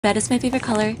Red is my favorite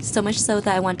color, so much so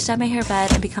that I want to dye my hair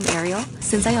red and become Ariel.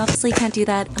 Since I obviously can't do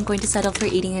that, I'm going to settle for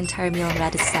eating an entire meal in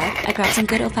red instead. I grabbed some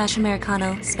good old-fashioned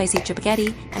Americano, spicy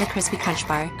jjapagetti, and a crispy crunch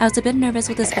bar. I was a bit nervous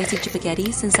with the spicy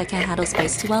jjapagetti since I can't handle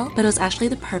spice too well, but it was actually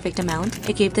the perfect amount.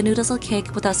 It gave the noodles a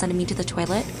kick without sending me to the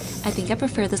toilet. I think I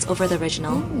prefer this over the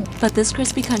original. But this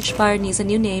crispy crunch bar needs a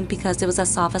new name because it was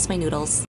as soft as my noodles.